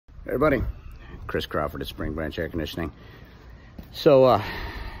Everybody, Chris Crawford at Spring Branch Air Conditioning. So,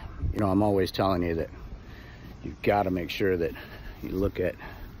 you know, I'm always telling you that you've got to make sure that you look at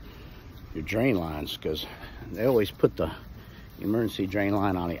your drain lines, because they always put the emergency drain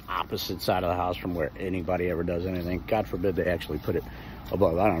line on the opposite side of the house from where anybody ever does anything. God forbid they actually put it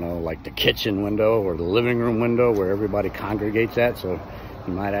above, I don't know, like the kitchen window or the living room window where everybody congregates at, so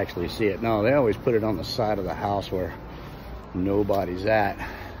you might actually see it. No, they always put it on the side of the house where nobody's at.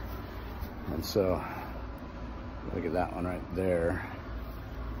 And so, look at that one right there.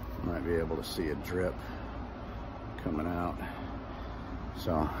 You might be able to see a drip coming out.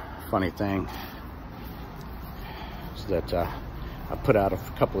 So, funny thing is that I put out a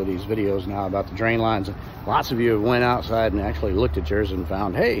couple of these videos now about the drain lines. Lots of you have went outside and actually looked at yours and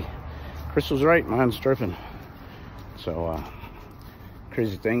found, hey, Chris was right, mine's dripping. So,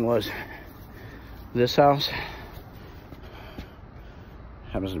 crazy thing was, this house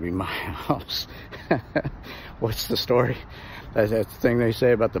happens to be my house. What's the story? That's the thing they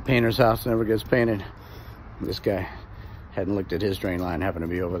say about the painter's house never gets painted. This guy hadn't looked at his drain line, happened to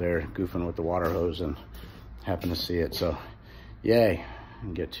be over there goofing with the water hose and happened to see it. So, yay,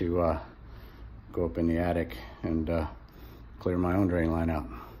 and get to go up in the attic and clear my own drain line out.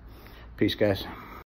 Peace, guys.